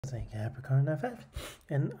Capricorn FF,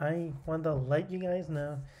 and I want to let you guys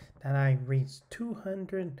know that I reached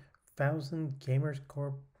 200,000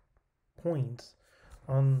 Gamerscore points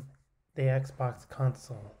on the Xbox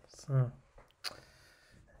console. So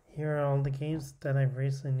here are all the games that I've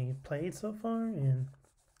recently played so far, and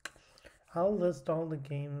I'll list all the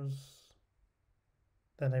games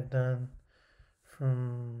that I've done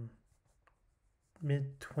from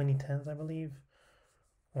mid 2010s, I believe,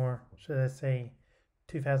 or should I say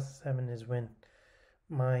 2007 is when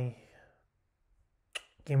my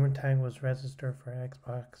gamer tag was registered for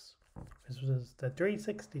Xbox. This was the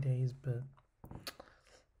 360 days, but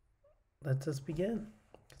let's just begin.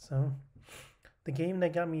 So, the game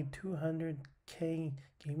that got me 200k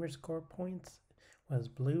Gamerscore points was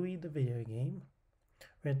Bluey the video game,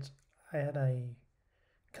 which I had a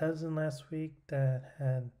cousin last week that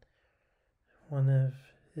had one of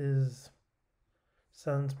his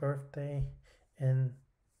son's birthday, and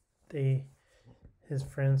his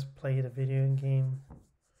friends played a video game,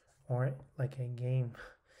 or like a game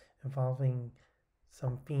involving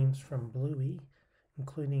some themes from Bluey,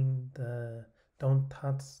 including the don't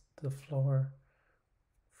touch the floor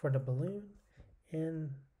for the balloon and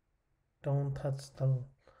don't touch the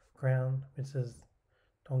ground, which is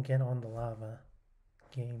don't get on the lava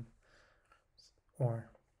game.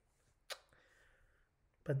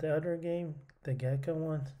 But the other game, the gecko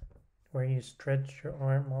one, where you stretch your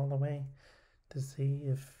arm all the way to see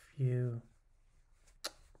if you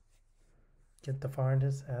get the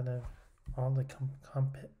farthest out of all the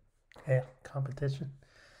competition.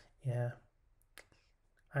 Yeah,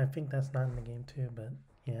 I think that's not in the game too, but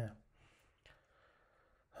yeah.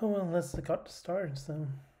 Oh well, let's get started. So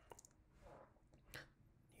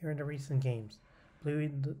here are the recent games: Bluey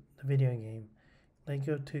the video game,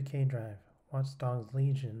 Lego 2K Drive, Watch Dogs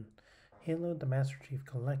Legion, Halo the Master Chief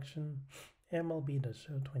Collection, MLB The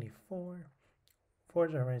Show 24,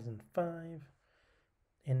 Forza Horizon 5,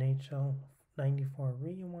 NHL 94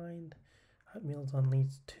 Rewind, Hot Wheels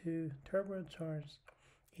Unleashed 2, Turbocharged,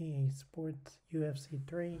 EA Sports UFC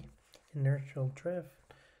 3, Inertial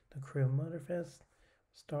Drift, The Crew Motorfest,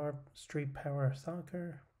 Star Street Power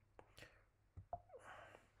Soccer.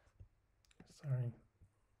 Sorry,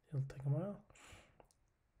 it'll take a while.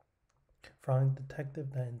 Frog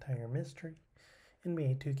Detective: The Entire Mystery,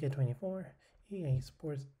 NBA 2K24, EA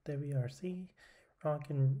Sports WRC,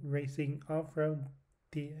 Rockin' Racing Off-Road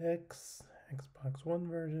DX, Xbox One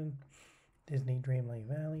version, Disney Dreamlight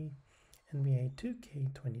Valley, NBA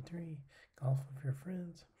 2K23, Golf with Your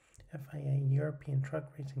Friends, FIA European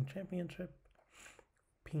Truck Racing Championship,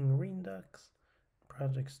 Ping Redux,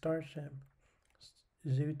 Project Starship,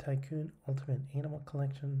 Zoo Tycoon Ultimate Animal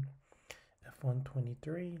Collection,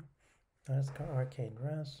 F123, NASCAR Arcade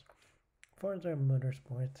Rush, Forza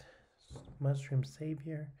Motorsport, Mushroom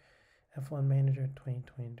Savior, F1 Manager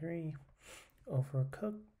 2023,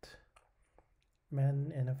 Overcooked,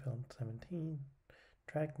 Madden NFL 17,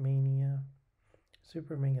 Trackmania,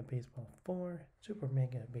 Super Mega Baseball 4, Super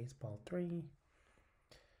Mega Baseball 3,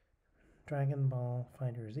 Dragon Ball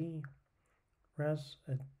FighterZ, Rush,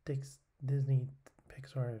 a Disney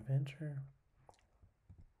Pixar adventure,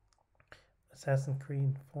 Assassin's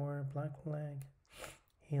Creed 4 Black Flag,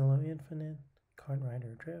 Halo Infinite, Kart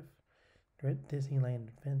Rider Drift, Disneyland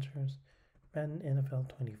Adventures, Madden NFL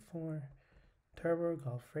 24, Turbo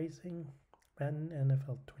Golf Racing, Madden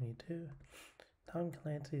NFL 22, Tom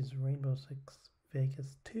Clancy's Rainbow Six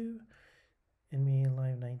Vegas 2, NBA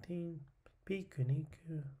Live 19, Piku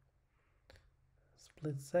Niku,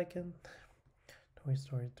 Split Second, Toy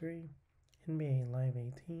Story 3, NBA Live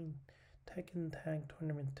 18, Tekken Tag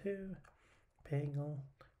Tournament 2, Peggle,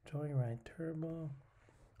 Joyride Turbo,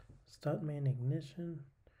 Stuntman Ignition,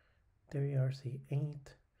 WRC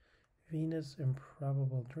 8, Venus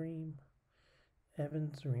Improbable Dream,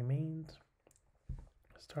 Evans Remains,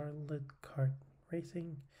 Starlit Kart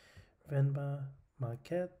Racing, Venba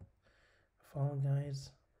Maquette, Fall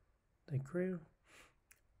Guys, The Crew,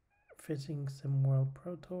 Fishing Sim World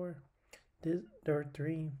Pro Tour, Dirt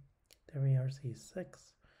 3, WRC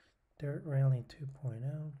 6, Dirt Rally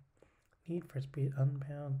 2.0, Need for Speed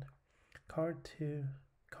Unbound, Cars 2,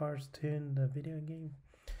 the video game,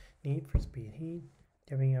 Need for Speed Heat,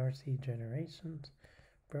 WRC Generations,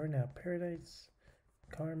 Burnout Paradise,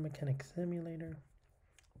 Car Mechanic Simulator,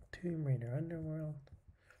 Tomb Raider Underworld,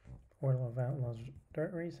 Order of Outlaws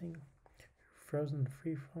Dirt Racing, Frozen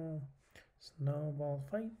Freefall, Snowball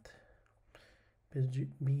Fight,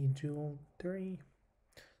 Bejeweled 3,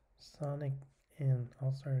 Sonic and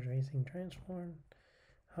All-Stars Racing Transformed,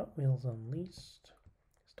 Hot Wheels Unleashed,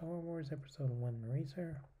 Star Wars Episode 1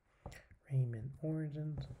 Racer, Rayman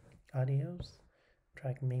Origins, Adios,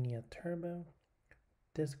 Trackmania Turbo,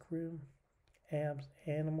 Disc Room, Abs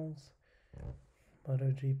Animals,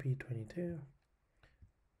 MotoGP 22,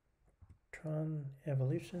 Tron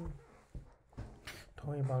Evolution,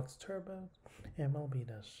 Toy Box Turbo, MLB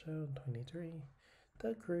The Show 23,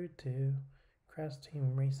 The Crew 2, Crash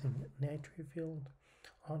Team Racing Nitro Field,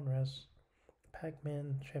 Onrush,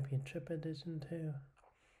 Pac-Man Championship Edition 2,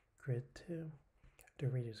 Grid 2,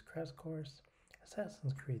 Doritos Crash Course,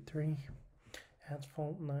 Assassin's Creed 3,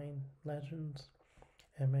 Asphalt 9 Legends,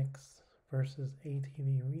 MX vs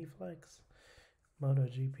ATV Reflex,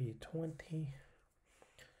 MotoGP 20,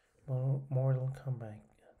 Mortal Kombat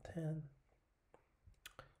 10,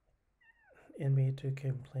 NBA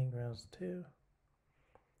 2K Playgrounds 2,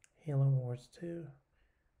 Halo Wars 2,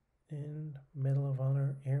 and Medal of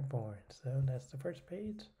Honor Airborne. So that's the first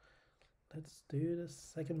page. Let's do the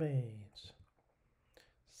second page.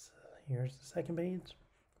 So here's the second page.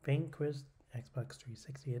 Vanquish Xbox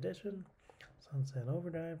 360 Edition, Sunset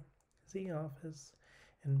Overdrive, The Office,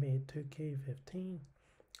 NBA 2K15,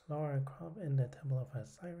 Lara Croft and the Temple of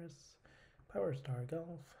Osiris, Power Star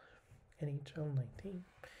Golf, NHL 19,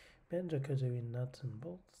 Banjo-Kazooie Nuts and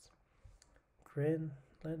Bolts, Grid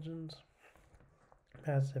Legends,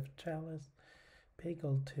 Massive Chalice,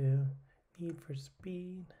 Peggle 2, Need for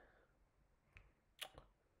Speed,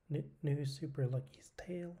 New Super Lucky's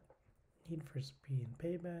Tale, Need for Speed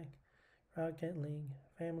Payback, Rocket League,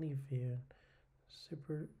 Family Feud,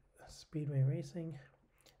 Super Speedway Racing,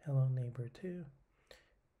 Hello Neighbor 2,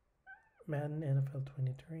 Madden NFL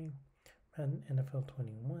 23, Madden NFL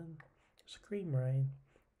 21, Scream Ride,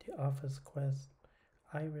 The Office Quest,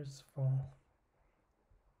 Iris Fall,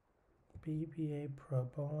 BBA Pro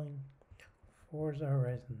Bowling, Forza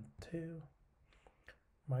Horizon 2,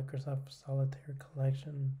 Microsoft Solitaire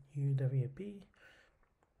Collection UWP,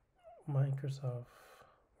 Microsoft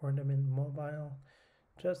Ornament Mobile,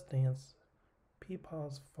 Just Dance,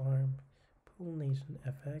 Peepaw's Farm, Pool Nation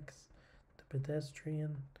FX, The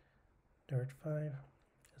Pedestrian, Dirt 5,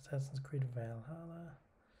 Assassin's Creed Valhalla,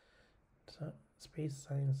 Space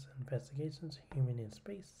Science Investigations, Human in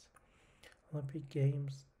Space, Olympic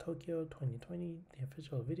Games Tokyo 2020, the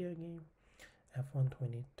official video game, F1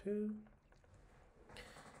 22,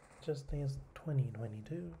 Just Dance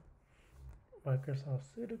 2022, Microsoft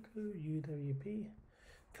Sudoku UWP,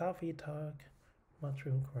 Coffee Talk,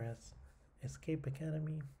 Mushroom Quest, Escape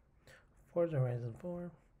Academy, Forza Horizon 4,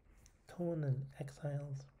 Conan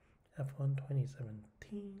Exiles, F1 2017,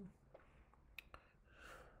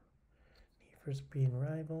 Need for Speed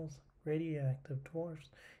Rivals, Radioactive Dwarfs,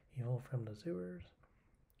 Evil from the Sewers,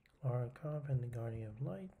 Lara Croft and the Guardian of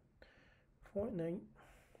Light, Fortnite,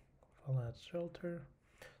 Fallout Shelter,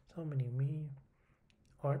 So Many Me,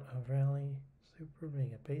 Art of Rally, Super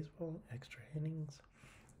Mega Baseball, Extra Innings,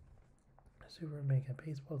 Super Mega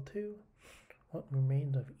Baseball 2, What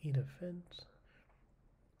Remains of Edith Finch,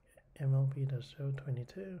 MLB The Show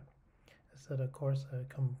 22, Assetto Corsa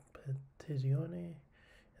Competizione,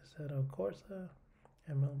 Assetto Corsa,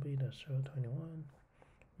 MLB The Show 21,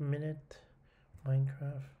 Minute,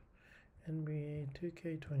 Minecraft, NBA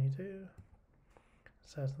 2K22,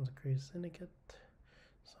 Assassin's Creed Syndicate,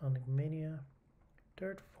 Sonic Mania,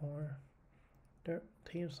 Dirt 4,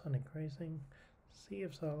 Team Sonic Racing, Sea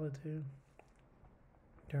of Solitude,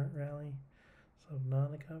 Dirt Rally,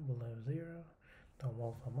 Subnautica Below Zero, The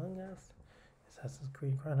Wolf Among Us, Assassin's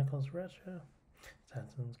Creed Chronicles Russia,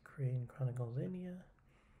 Assassin's Creed Chronicles India,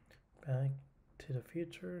 Back to the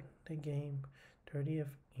Future, the game, 30th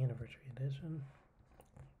Anniversary Edition,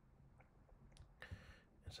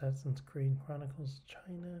 Assassin's Creed Chronicles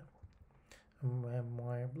China,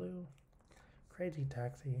 Memoir Blue, Crazy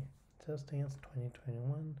Taxi, Just Dance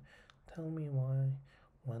 2021, Tell Me Why,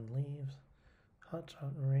 One Leaves, Hot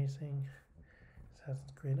Shot Racing,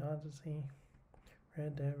 Assassin's Creed Odyssey,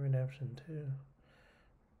 Red Dead Redemption 2,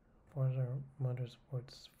 Forza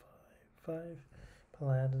Motorsports 5,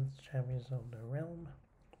 Paladins Champions of the Realm,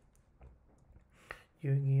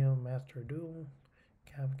 Yu-Gi-Oh! Master Duel,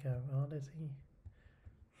 Cab Odyssey,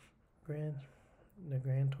 the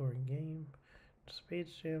Grand Tour game,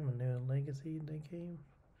 Space Jam: A New Legacy, the game,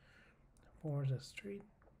 Forza Street,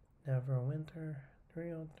 Neverwinter,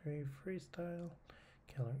 303 Freestyle,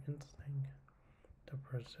 Killer Instinct, The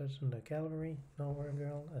Procession, The Gallery, Nowhere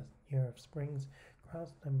Girl, A Year of Springs,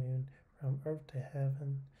 Cross the Moon, From Earth to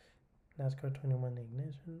Heaven, NASCAR 21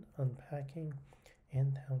 Ignition, Unpacking,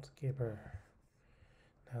 and Townscaper.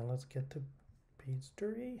 Now let's get to page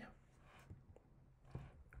 3.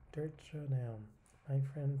 Dirt Showdown, My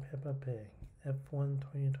Friend Peppa Pig, F1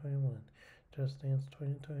 2021, Just Dance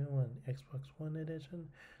 2021, Xbox One Edition,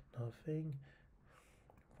 No Fig,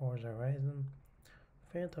 Forza Horizon,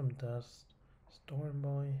 Phantom Dust, Storm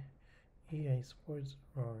Boy, EA Sports,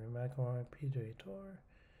 Rory McIlroy, PGA Tour,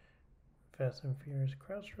 Fast and Furious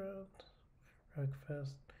Crossroads,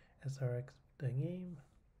 Rockfest, SRX The Game,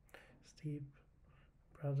 Steep,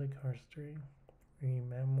 Project Cars 3,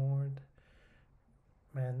 Rememored,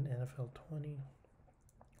 Madden NFL 20,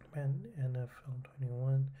 Madden NFL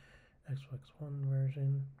 21, Xbox One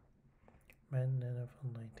version, Madden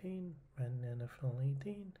NFL 19, Madden NFL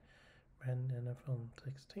 18, Madden NFL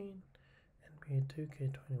 16, NBA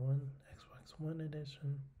 2K21, Xbox One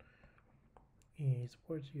Edition, EA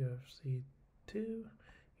Sports UFC 2,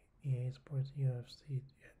 EA Sports UFC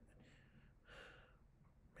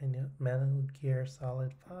Metal Gear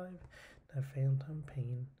Solid 5, The Phantom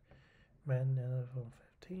Pain, Madden NFL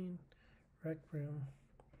 15, Rec Room,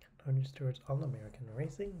 Tony Stewart's All-American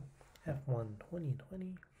Racing, F1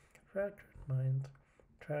 2020, Fractured Minds,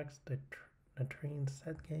 Tracks the Train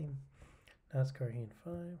Set Game, NASCAR Heat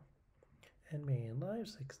 5, NBA Live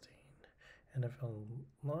 16, NFL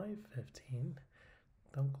Live 15,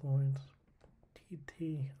 Dunk Lords,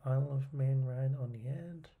 TT Isle of Man Ride on the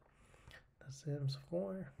Edge, The Sims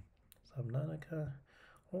 4, Subnautica,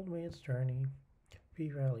 Old Man's Journey,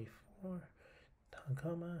 V-Rally 4,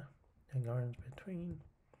 Tacoma, and Gardens Between,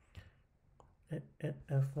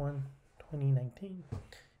 F1 2019,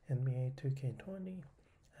 NBA 2K20,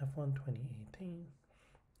 F1 2018,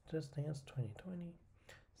 Just Dance 2020,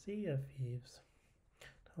 Sea of Thieves,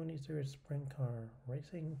 Tony Stewart's Sprint Car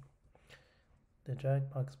Racing, the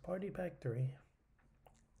Jackbox Party Pack 3,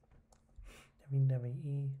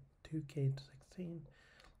 WWE 2K16,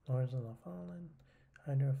 Lords of the Fallen,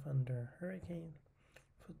 Hydro Thunder Hurricane,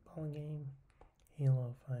 Football Game,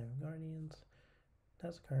 Halo 5 Guardians,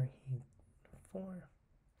 NASCAR Heat 4,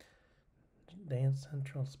 Dance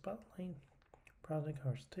Central Spotlight, Project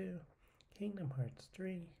Cars 2, Kingdom Hearts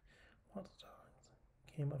 3, Watch Dogs,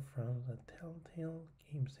 Game of Thrones, a Telltale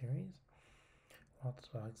game series, Watch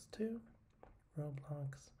Dogs 2,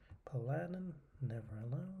 Roblox, Paladin, Never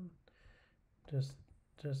Alone, Just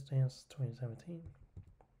Dance 2017,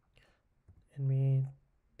 NBA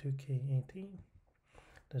 2K18,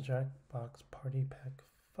 the Jackbox Party Pack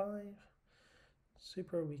 5,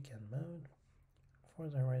 Super Weekend Mode,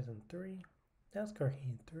 Forza Horizon 3, NASCAR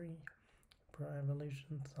Heat 3, Pro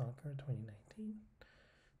Evolution Soccer 2019,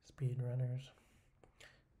 Speedrunners,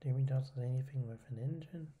 Jamie Johnson's Anything with an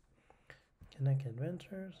Engine, Kinect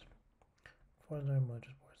Adventures, Forza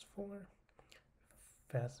Motorsports 4,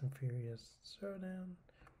 Fast and Furious Showdown,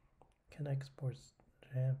 Kinect Sports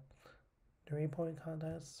Jam 3-point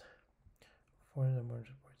contest, Forza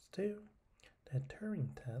Motorsports 2, The Turing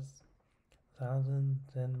Test, Thousand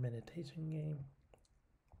Zen Meditation Game,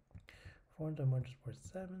 Forza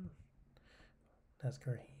Motorsports 7,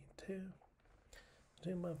 NASCAR Heat 2,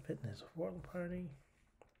 Zumba Fitness World Party,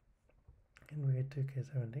 NBA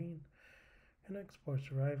 2K17, Kinect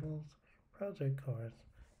Sports Rivals, Project Cars,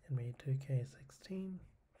 NBA 2K16,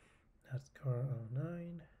 NASCAR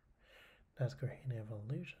 09, NASCAR Heat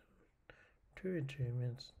Evolution, True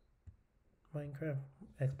Achievements, Minecraft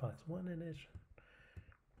Xbox One Edition,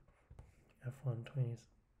 F1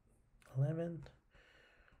 2011,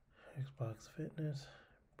 Xbox Fitness,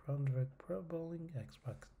 Brunswick Pro Bowling,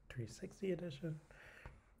 Xbox 360 Edition,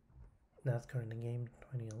 NASCAR in the Game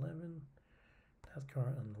 2011,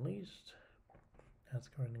 NASCAR Unleashed,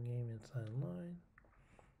 NASCAR in the Game Inside Line,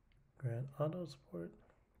 Grand Auto Sport,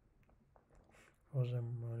 Forza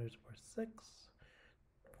Motorsport 6,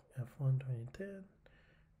 F1 2010,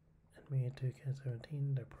 NBA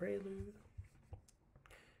 2K17, The Prelude.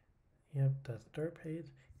 Yep, that's their page,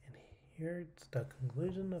 and here's the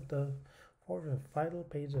conclusion of the fourth and final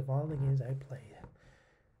page of all the games I played.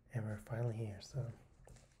 And we're finally here, so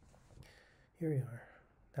here we are.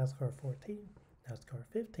 NASCAR 14, NASCAR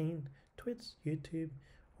 15, Twitch, YouTube,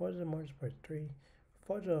 Forza Motorsport 3,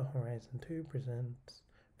 Forza Horizon 2 presents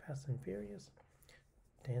Fast and Furious,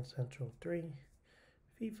 Dance Central 3,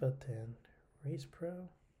 FIFA 10, Race Pro,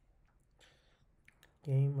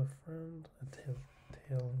 Game of Thrones, a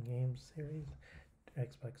Telltale game series,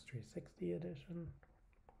 Xbox 360 edition,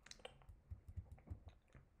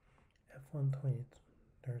 F1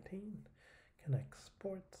 2013, Kinect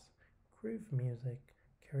Sports, Groove Music,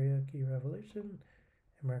 Karaoke Revolution,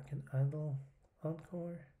 American Idol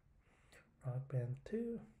Encore, Rock Band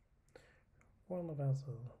 2, World of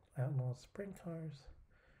Outlaws Sprint Cars,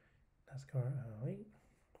 NASCAR 08,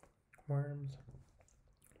 Worms,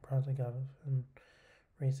 Project Gotham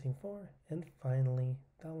Racing 4, and finally,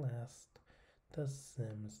 the last, The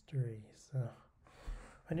Sims 3. So,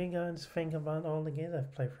 what do you guys think about all the games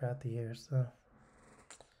I've played throughout the years? So,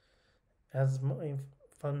 as my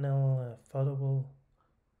final photo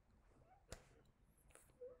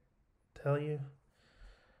tell you,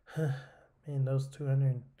 man, those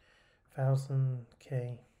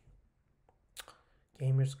 200,000K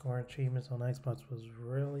Gamerscore achievements on Xbox was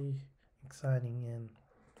really exciting, and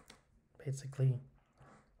basically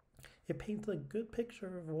it paints a good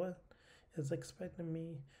picture of what is expecting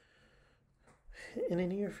me in the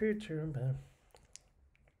near future. But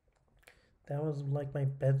that was like my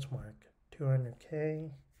benchmark.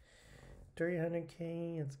 200K,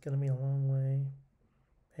 300K, it's gonna be a long way.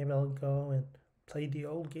 Maybe I'll go and play the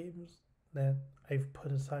old games that I've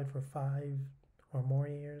put aside for 5 or more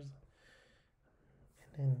years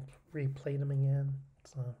and then replay them again.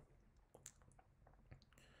 So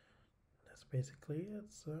that's basically it.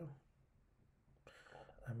 So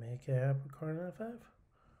I make a Capricorn out of 5.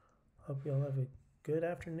 Hope you all have a good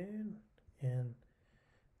afternoon and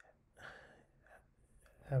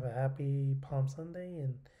have a happy Palm Sunday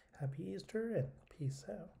and happy Easter, and peace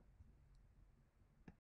out.